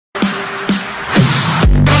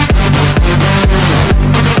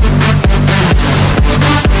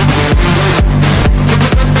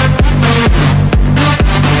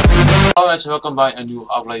mensen, welkom bij een nieuwe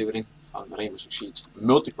aflevering van Rainbow Six Siege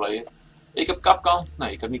multiplayer. Ik heb Capcom,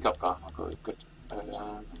 nee ik heb niet Capcom, ik heb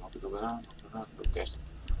het alweer aan,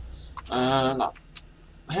 kerst. Nou,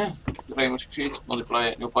 Rainbow Six Siege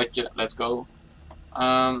multiplayer, nieuw potje, let's go.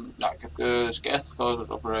 Nou, ik heb kerst gekozen als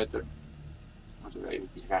operator. Moeten we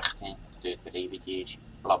eventjes wachten, dit weer eventjes,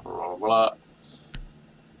 bla bla bla.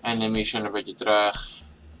 En de mission een beetje terug.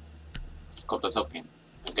 Ik hoop dat het ook in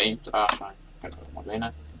de game traag zijn, ik kan er ook maar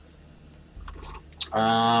binnen.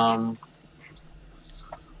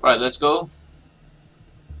 Right, let's go.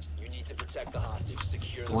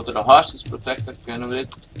 We moeten de hostage protecten. Kunnen we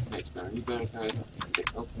dit? Nee, dat kunnen we niet barricaden.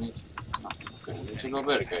 Dit ook niet. Nou, dan kunnen we niet zoveel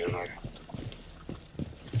barricaden maken.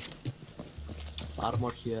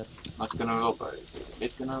 Armor hier. Maar dat kunnen we wel barricaden.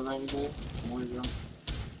 Dit kunnen we barricaden. Mooi zo.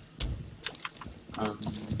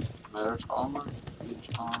 Where is armor? Hier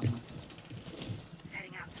is armor.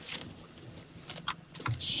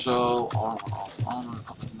 So, armor,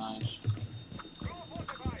 altijd nice.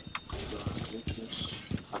 Dit is.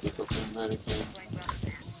 Ga ik ook in barricaden.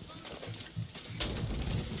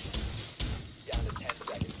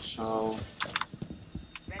 So.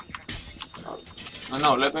 Oh.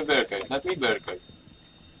 No, let me barricade. Let me barricade.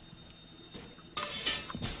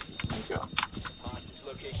 Thank you.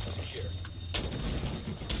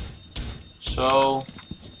 So,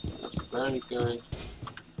 let's barricade.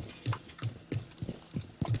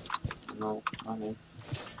 No, I niet.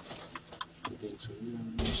 Ik denk zo hier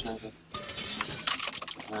neerzetten.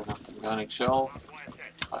 En dan ga ik zelf.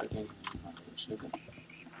 Ga ik denk zitten.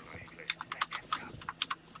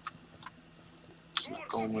 Dan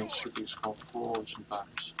komen cities gewoon voor zijn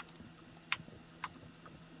basis.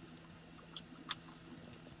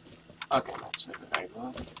 Oké, laten we even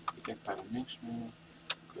rijden. Ik heb verder niks meer.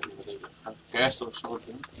 Ik weet niet wat ik ga kerst of zo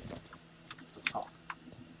doen. What the fuck?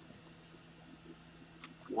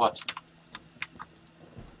 What?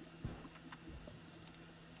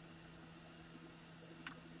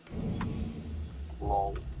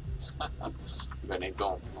 Lol. Ben ik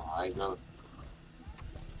dom? Nou, hij is dood.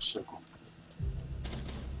 Sukkel.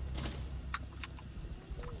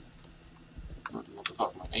 What the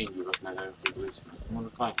fuck, maar één die was net even goed geweest. Ik moet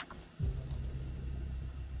een klein.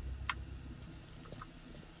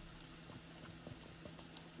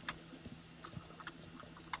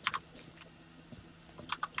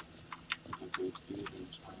 Ik heb deze hierin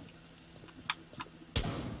staan.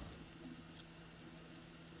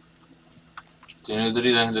 Het is nu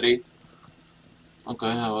 3 tegen 3.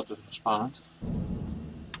 Oké, nou wat is spannend.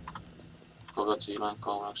 Ik hoop dat ze hier aan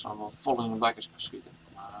komen en ik ze allemaal vol in de bakjes kan schieten.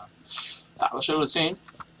 Maar ja, we zullen het zien.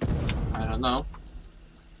 I don't know.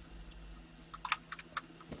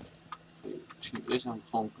 Misschien eerst aan de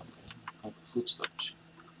grond kijken voetstaps.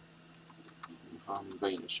 Van de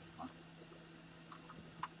benen zeg maar.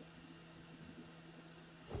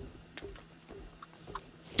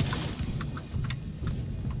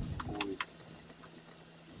 Oei.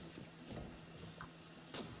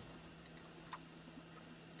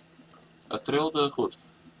 Het trilde goed.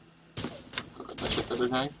 Oké, daar zit er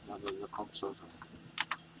zijn. Ja, dat komt zo zo.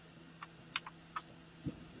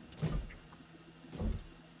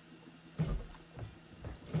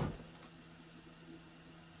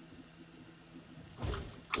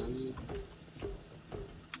 Oké.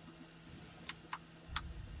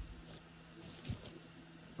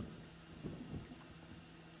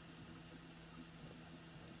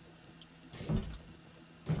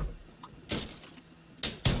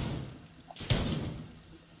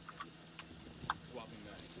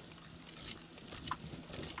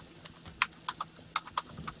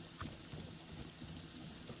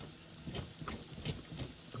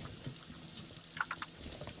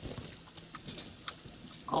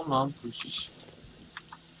 Kom dan, precies.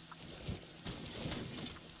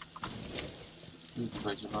 Niet een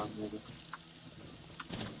beetje lang worden.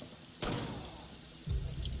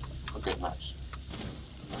 Oké, nice.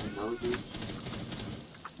 Mijn dood is.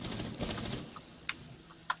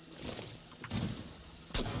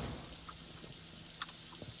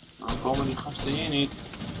 Nou komen die gasten hier niet.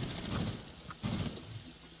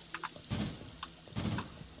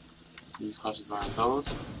 Die gasten waren dood.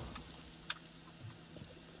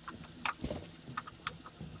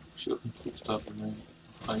 Ik zie ook niet voetstappen mee,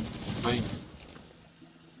 of geen been.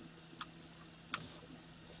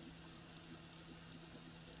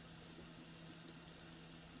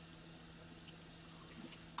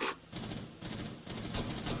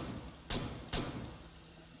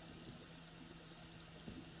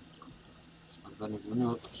 Dus dan ben ik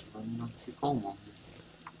benieuwd of ze dan nog een keer komen.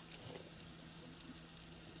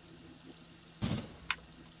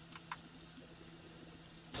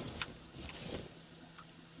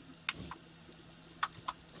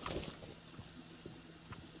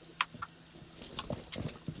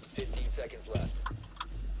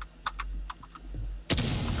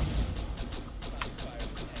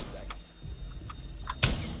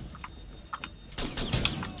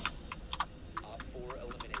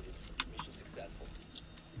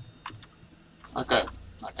 Oké,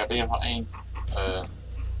 nou, ik heb in ieder geval 1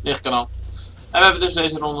 lichtkanaal. En we hebben dus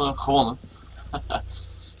deze ronde gewonnen.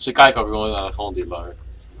 Ze kijken ook gewoon die lui.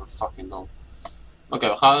 Fucking dom. Oké,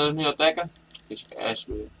 we gaan er nu attacken. Kies ik S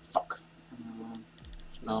weer. Fuck.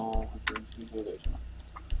 Snel. Deze.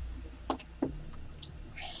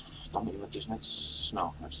 Dan iemand is net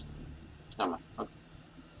snel geweest. Snel maar.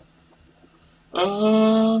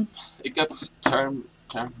 Okay. Ik heb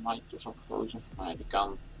Termite of zo gekozen. Maar die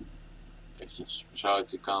kan. Eventjes speciaal.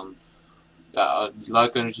 Die kan. Ja, die lui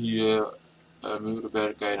kunnen ze hier muren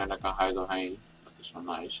barricaden en dan kan hij doorheen. Dat is wel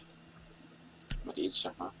nice. Met iets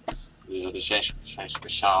zeg maar. Dus dat is zijn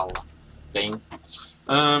speciaal ding.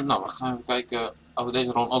 Nou, we gaan even kijken of we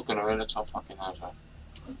deze ronde ook kunnen winnen. Het zal fucking nice zijn.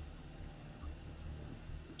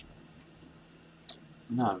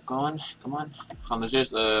 Nou, come on. We gaan dus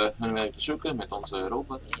eerst hun werk zoeken met onze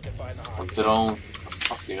robot. Of drone. Wat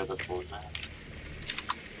fuck je dat voor zijn?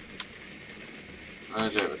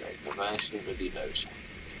 Eens even kijken. Wij zullen die leus.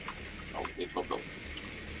 Oh, dit loopt op.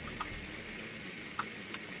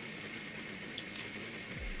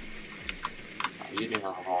 Nou, hier in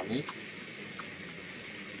ieder geval niet.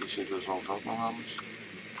 Die zitten soms ook nog anders.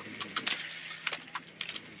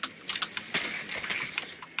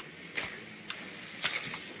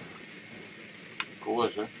 Cool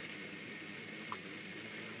is hè?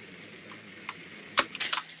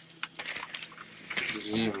 Die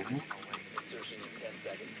zie je niet.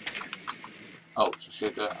 Oh, ze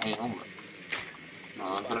zitten 1 onder.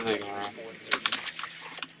 Nou, dat krijg ik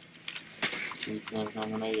niet meer. Niet naar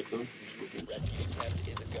beneden toe.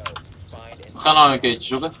 We gaan nou een keertje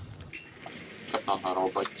zoeken. Ik heb nog een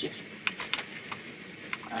robotje.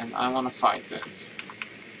 En I wanna fight it.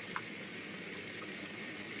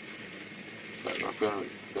 Kijk, waar kunnen we?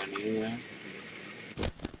 Ik ben hier.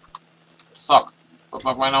 Fuck. Wat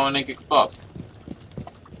maakt mij nou in één keer kapot?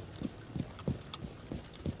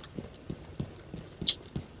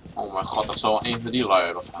 Oh mijn god, dat zou wel een van die lui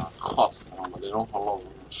hebben gedaan. Godverdomme, dit is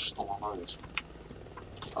ongelooflijk. Stomme luid.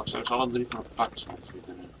 Oh, ik zal alle 3 van de pakken zijn.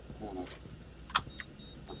 Oh nee.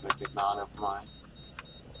 Dat trek ik nadeel voor mij.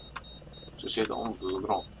 Ze zitten onder de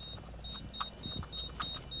grond.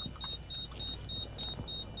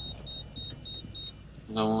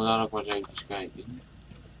 Dan moeten we daar ook maar eens even kijken.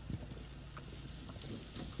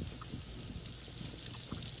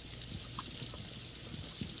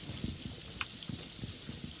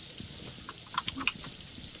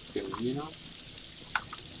 Kunnen we hier nou?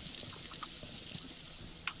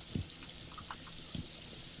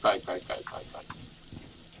 Kijk.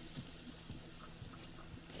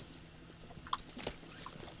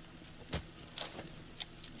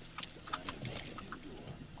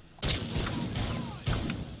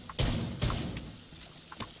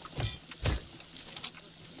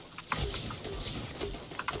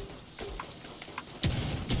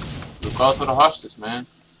 Look out for the hostage, man.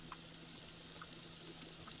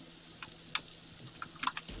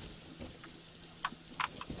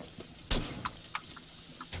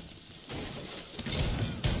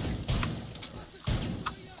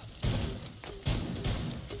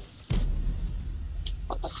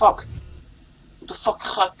 What the fuck? Hoe de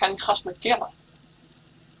fuck kan die gast me killen?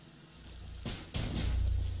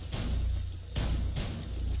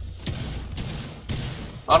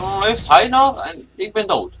 Waarom leeft hij nou en ik ben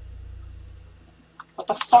dood?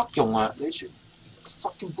 What the fuck, jongen? Deze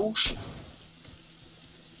fucking bullshit.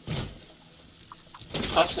 Die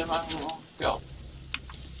gast heeft mij gewoon kill.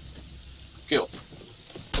 Kill.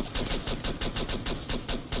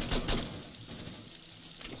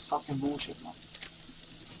 Fucking bullshit, man.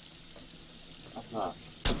 Wat nou?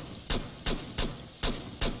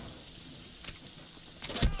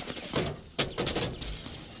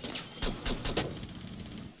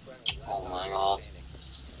 Oh mijn god.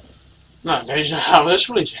 Nou, deze gaan we dus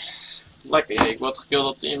verliezen. Lekker, ik word gekild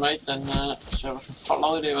op teammate en ze hebben geen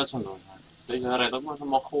flauw idee wat ze aan doen. Deze redt ook maar zo'n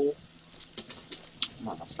mogol.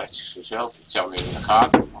 Nou, dan flex ik ze zelf. Ik zou weer in de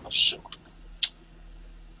gaten, maar dat is zo.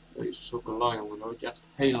 Deze zulke lui, jongen, daar word je echt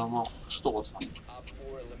helemaal gestoord van.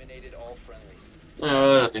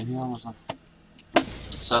 Dat is niet anders dan.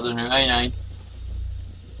 Het staat er nu 1-1.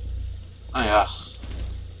 Nou ja.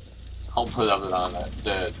 Hopen we dat we dan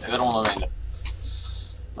de ronde winnen.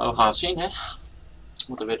 Maar we gaan het zien, hè. We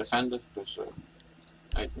moeten weer defenden, dus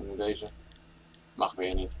nu deze. Mag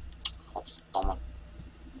weer niet. Godverdomme.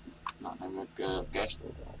 Nou, dan neem ik kerst.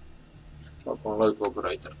 Ook wel een leuke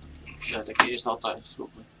operator. Dat ik eerst altijd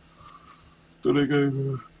vroeger. Toen ik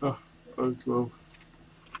even uitkwam.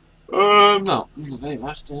 Nou, moeten we even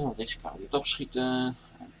wachten, want deze kan niet opschieten.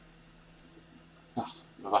 Ja,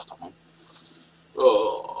 we wachten op hem.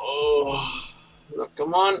 Oh,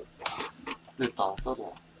 come on. Dit dan, veel te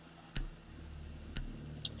lang.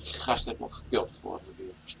 Die gast heeft me gekild vorige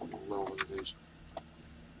keer. Stond nog wel wat het is.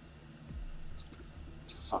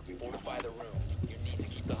 Fucking Fortify the room. You need to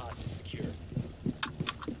keep the hostage secure.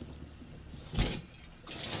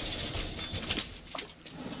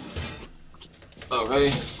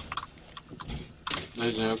 Oké.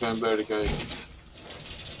 Deze is ook een barricade.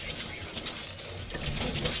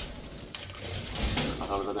 Dan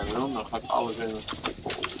gaan we dat even doen, dan ga ik alles even.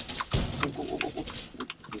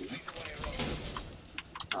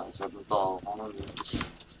 Nou, ze hebben het al gewonnen.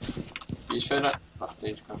 Die is verder. Wacht,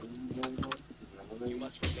 deze kan ik niet doen. You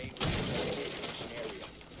must remain within the area.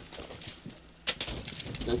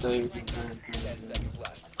 Dit even. 10 seconds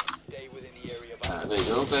left. Stay within the area by Ja,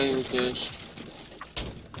 deze ook eventjes.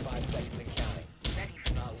 5 seconds and counting.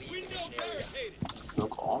 Do not leave the area.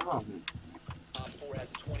 Ook allemaal. Op 4 has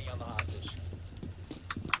 20 on the hostage.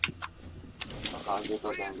 Dan ga ik dit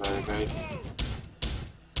ook een barricade.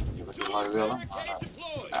 Je wat jullie willen, maar ja, ik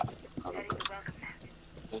ga ook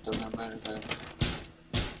dit ook een barricade.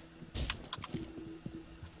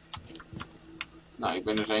 Nou, ik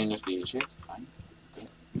ben dus enige die hier zit. Fijn. Okay.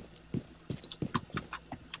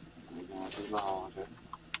 Ik denk dat ik wel al zeggen.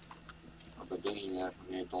 Ook dat ding hier werkt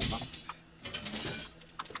meneer Donder.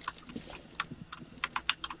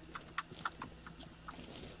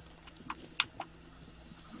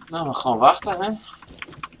 Nou, we gaan wachten, hè.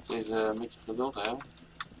 Het is een beetje geduld hebben.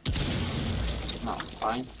 Nou,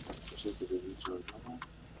 fijn. We zitten er niet zo in.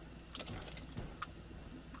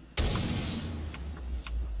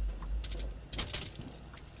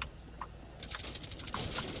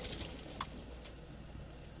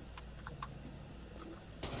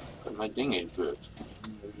 Ik heb mijn ding in de beurt. Dat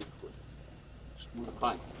is moeilijk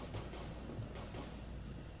klein.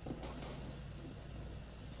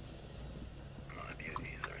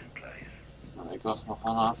 Nou, ik wacht nog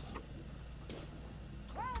gewoon af.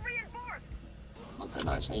 Oké,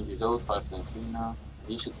 nou is eentje dood, 5 denk ik nou.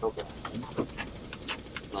 Hier zit er ook echt in.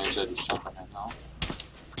 Mensen die zag er net nou.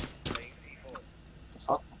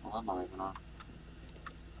 Fuck, wat nou even nou?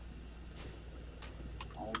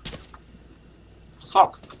 Oh.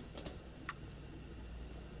 Fuck!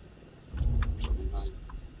 Sorry, nee.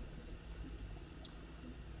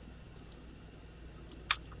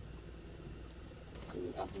 Ik weet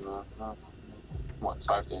niet echt niet waar gedaan. Mooi,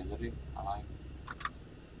 5 tegen 3, alleen.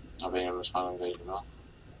 Dan ben je waarschijnlijk deze wel.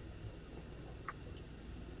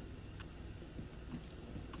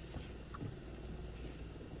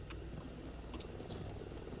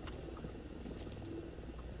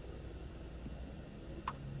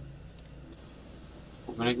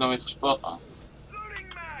 Hoe ben ik nou weer gespot aan?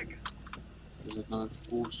 Is het nou even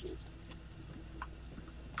bullshit?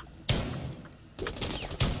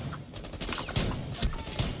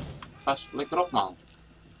 Gast, flikker op man.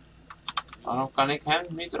 Waarom kan ik hem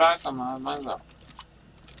niet raken, maar mij wel?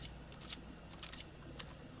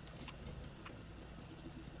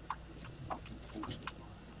 Fucking bullshit.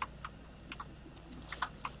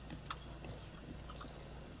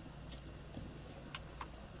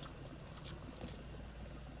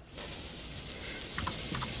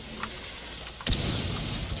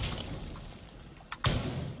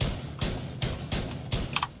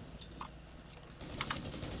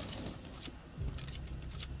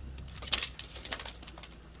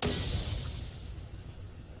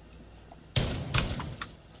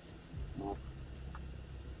 Op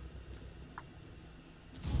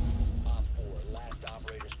 4, last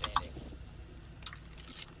operator standing.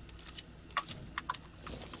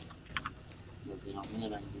 Je hebt hier nog meer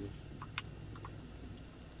denk ik.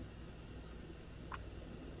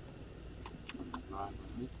 Dat draait nog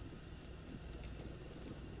niet.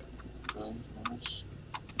 Oké, nice.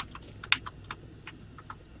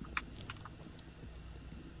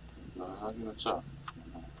 Dan ga ik het zo.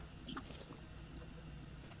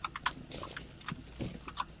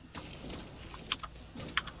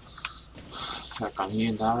 Ja, ik kan hier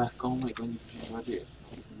en daar wegkomen, ik weet niet precies waar het is. Dat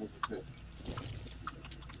is een beetje kut.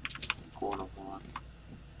 Ik hoor nog maar.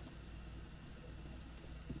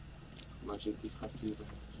 Waar zit die gast hier bij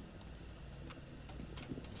ons?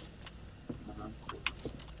 Aha, cool.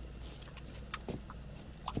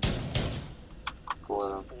 Ik hoor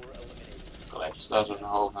hem. 4 eliminated. Gelijk, daar zo zijn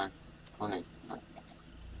hoofd heen. Of niet? Nee.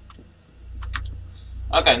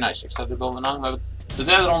 Oké, nice. Ik sta er bovenaan. We hebben de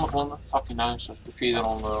derde ronde gewonnen. Fucking nice. Als we de vierde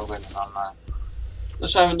ronde winnen, dan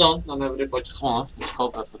zijn we dan. Dan hebben we dit potje gewonnen. Dus ik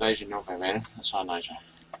hoop dat we deze nu ook weer winnen. Dat zou nice zijn.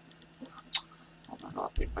 Dan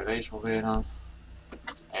laat ik bij deze proberen.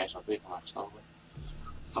 Eerst had ik hem afgestoken.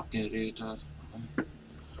 Fucking retard.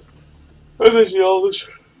 Het is niet anders.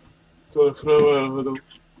 Ik kan er vrouw ergens doen.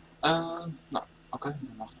 Nou, oké.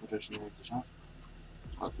 Dan wachten we ondertussen eventjes af.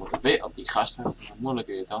 Oh, ik moet er weer op die gast hebben, wat moeilijk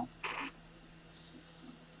is het dan.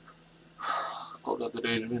 Ik hoop dat we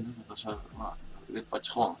deze winnen, want dan zijn we dit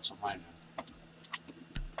padje gewonnen, dat zou mij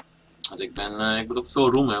zijn. Want ik moet ook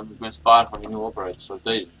veel roem hebben, ik ben sparen van die nieuwe operators zoals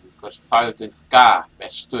deze. Die kost 25k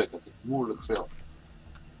per stuk, dat is moeilijk veel.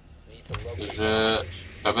 Dus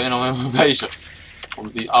daar ben je nog mee bezig.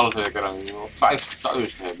 Om die alles lekker aan 50.000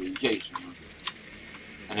 te hebben, jezus man.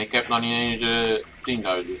 En ik heb nog niet eens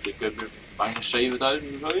 10.000, ik heb bijna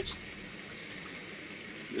 7.000 of zoiets.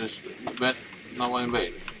 Dus ik ben nou wel in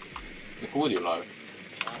bezig. Ik hoor die lui.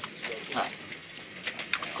 Ja.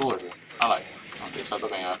 Ik hoor ze. Allee. Nou, dit staat ook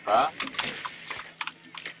in AFK.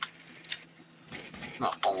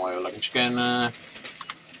 Nou, gewoon wel even lekker scannen.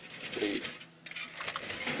 3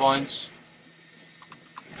 points.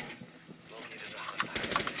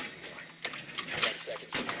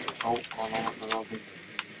 Oh, kan nog wel niet.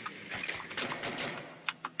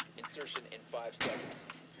 Insertion in 5 seconds.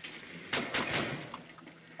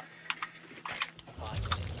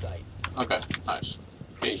 Oké, nice.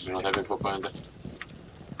 Jezus, wat heb ik voor punten?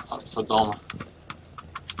 Godverdomme.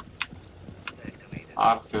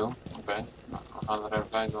 Aardig veel. Oké, nou, we gaan er even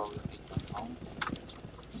kijken of we het niet kunnen halen.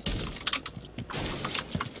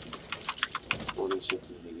 Voor dit zit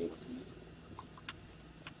er niet of niet.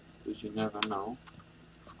 Dus you never know.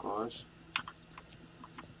 Of course.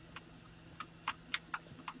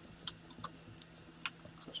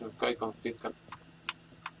 Ik ga eens even kijken of ik dit kan.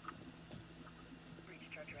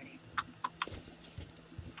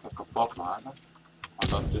 Kapot maken. Want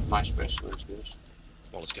dat is mijn specialist dus.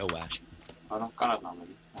 Well, let's go, Ash. Waarom kan het nou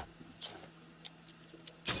niet? Ja,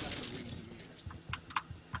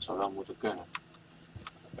 het zou wel moeten kunnen.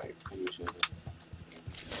 Kijk, ik ga hier zitten.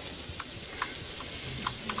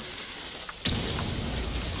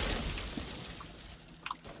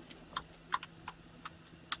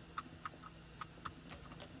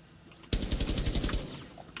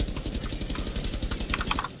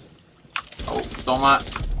 Oh, domme.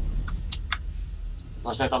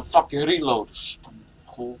 Was dat een fucking reload?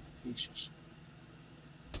 Goh, jezus.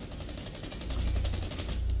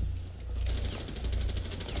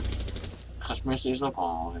 Gesmist is ook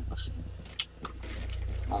al in het begin.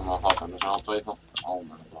 Oh, maar wat, er zijn al 2 van. Oh,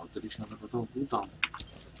 maar wat, 3 zijn er wat ook goed dan.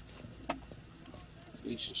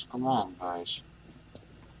 Jezus, come on, guys.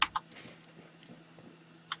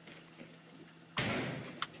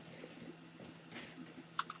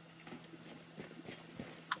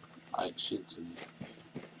 Ah, ik zie het niet.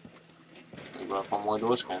 Ik wil gewoon mooi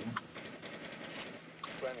doorscannen.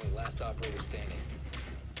 Friendly, last operator standing.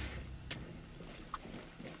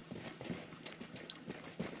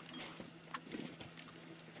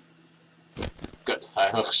 Kut, hij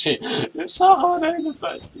heeft hem gezien. Je zag hem de hele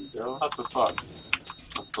tijd niet, joh. What the fuck.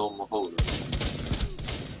 Wat domme goede.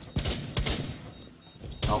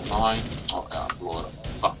 Oh, nog een. Oh ja, verloren.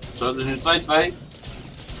 Fuck. Zo, dus nu 2-2.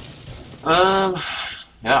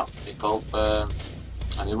 Ja, ik hoop.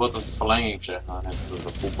 En nu wordt het verlenging, zeg maar, net door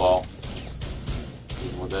de voetbal.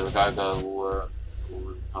 We moeten even kijken hoe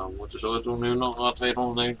we moeten sowieso nu nog 2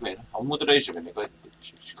 ronden denk ik winnen. We moeten deze winnen, ik weet het niet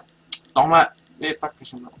precies. Dan maar, weer pakken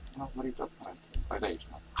ze hem nog maar iets op bij deze.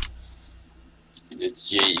 Dit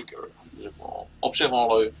Jager. Op zich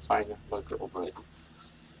wel leuk, fijne, leuke operator.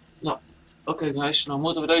 Nou, oké guys, dan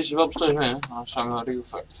moeten we deze wel steeds winnen, dan zijn we real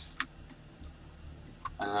fuck.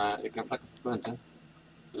 En ik heb lekker veel punten.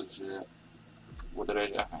 Dus we moeten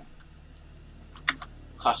deze echt heen.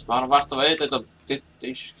 Gast, waarom wachten we altijd op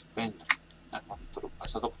deze bender? Echt wat een troep. Hij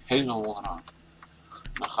staat ook helemaal onderaan.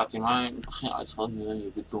 Dan gaat hij mij in het begin uitschalen. Nu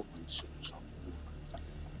je bedoelt niet zo.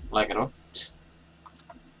 Lekker hoor.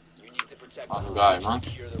 Wat een guy man.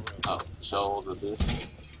 Oh, zo dat is.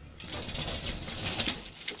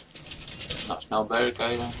 Nou, snel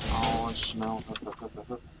barricaden. Oh, snel.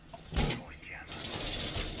 Hup.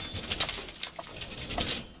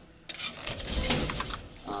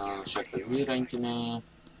 Zet er hier eentje neer.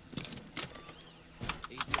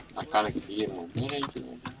 Dan kan ik hier weer eentje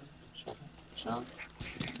neer zetten. Zo.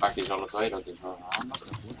 Pak die alle 2, dat is wel handig.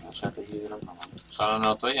 Dan zet ik hier ook nog aan. Staan er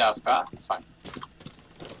nou 2 AFK? Fijn.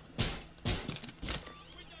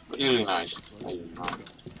 Really nice.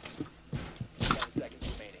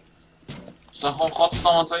 Er staan gewoon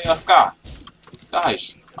godverdomme 2 AFK.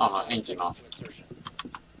 Guys. Oh, nou eentje nog.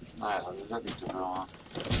 Nou ja, dat is ook niet zoveel aan.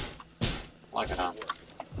 Lekker aan.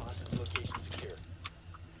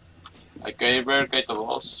 Oké, barricade the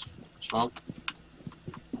walls. Smoke.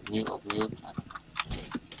 Opnieuw.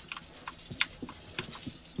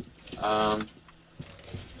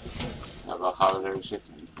 Ja, waar gaan we even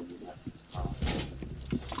zitten?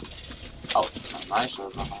 Oh, nice. We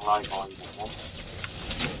hebben nog een live al in de mond.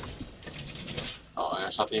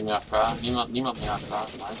 Hij staat niet meer AFK. Niemand meer AFK.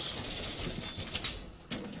 Nice.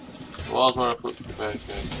 Was wel goed gewerkt.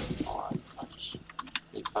 Alright, nice.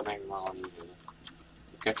 Ik ga denk ik maar wel hier zitten.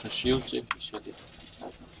 Ik heb zo'n shieldje. Die zet ik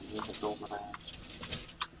even hier niet overeind.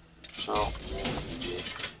 Zo.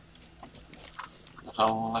 Dan gaan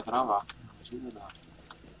we gewoon lekker aanwachten. We zien we daar.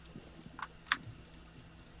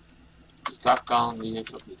 Die kapkan die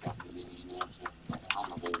heeft ook niet echt die dingen hier neergezet. Een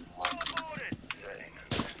ander ding.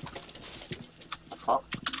 The fuck?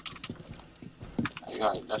 Hey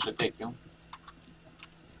guy, dat is een dik, joh.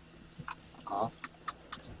 Af.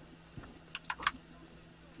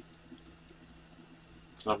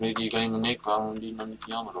 Ik snap niet die game en ik waarom die dan niet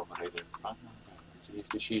die andere opgereden heeft gepakt. Die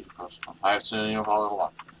heeft de season-kast. Of hij heeft ze in ieder geval heel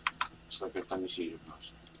lang. Dus dat heeft dan die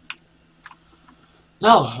season-kast.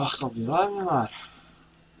 Nou, wacht op die ruimte maar.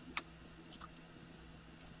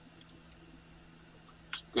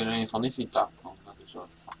 Ze kunnen in ieder geval niet die tak komen. Dat is wel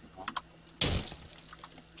de fucking van.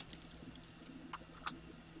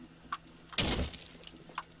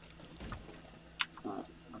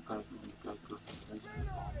 Dan kan ik nog niet kijken.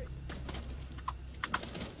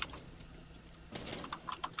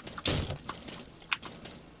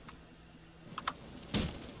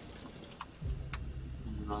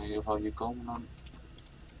 Als we in ieder geval hier komen, dan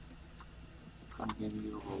kan ik in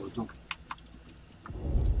ieder geval wat doen.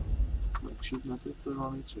 Maar ik zie met dit er wel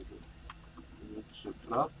niet zitten. Dit is een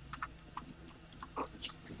trap. Dus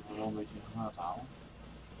ik kan er wel een beetje in de gaten houden.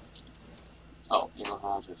 Oh, iemand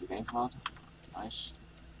van ons heeft het ingelaten. Nice.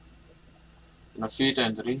 En dan 4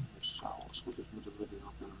 tegen 3, dus als het goed is moeten we die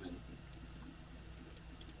wel kunnen winnen.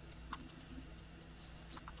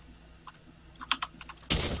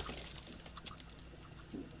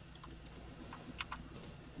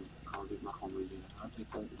 Ik hou dit maar gewoon een beetje in de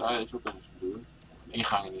gaten. Daar is ook eens een deur. Een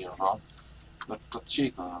ingang in ieder geval. Dat zie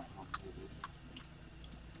ik nou.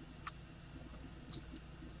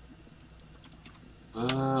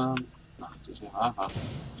 Nou, het is even aanvatten.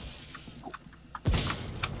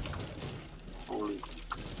 Holy.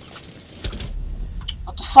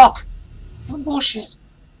 What the fuck? What bullshit?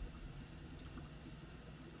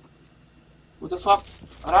 What the fuck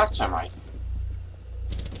raakt zij mij?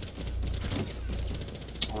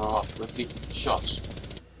 Oh, wacht, met die shots.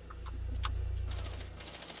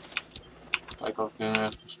 Kijken of ik hem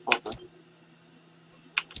kan spotten. Nee,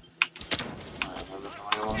 dat hebben we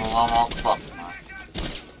gewoon allemaal gepakt.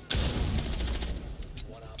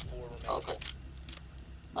 Oké.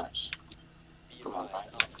 Nice. Kom maar bij.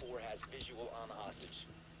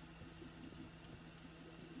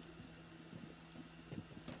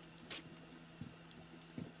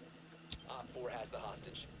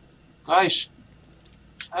 Guys!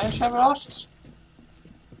 Zijn we hostage?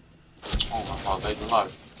 Oh mijn god, deze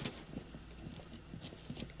luid.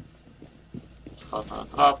 Ze gaat naar de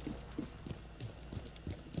trap.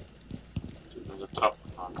 Zit met de trap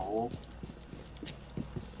aan de hol.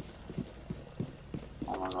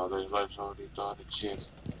 Oh mijn god, deze blijft zo retarded shit.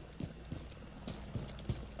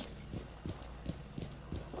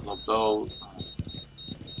 Dat loopt dood.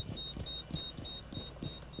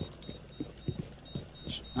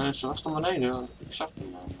 Nee, ze was naar beneden. Ik zag die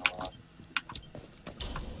maar.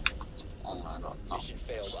 Oh mijn god, nou.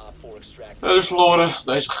 Het is verloren.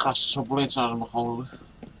 Deze gasten zo blind zijn ze me gewoon.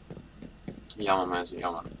 Jammer mensen,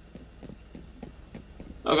 jammer.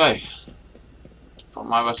 Oké. Voor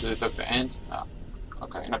mij was dit ook de end. Ja.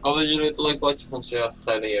 Oké, dan kan dat jullie het leuk wat je vond.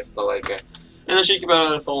 Vergeet niet even te liken. En dan zie ik je bij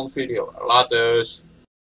de volgende video. Later.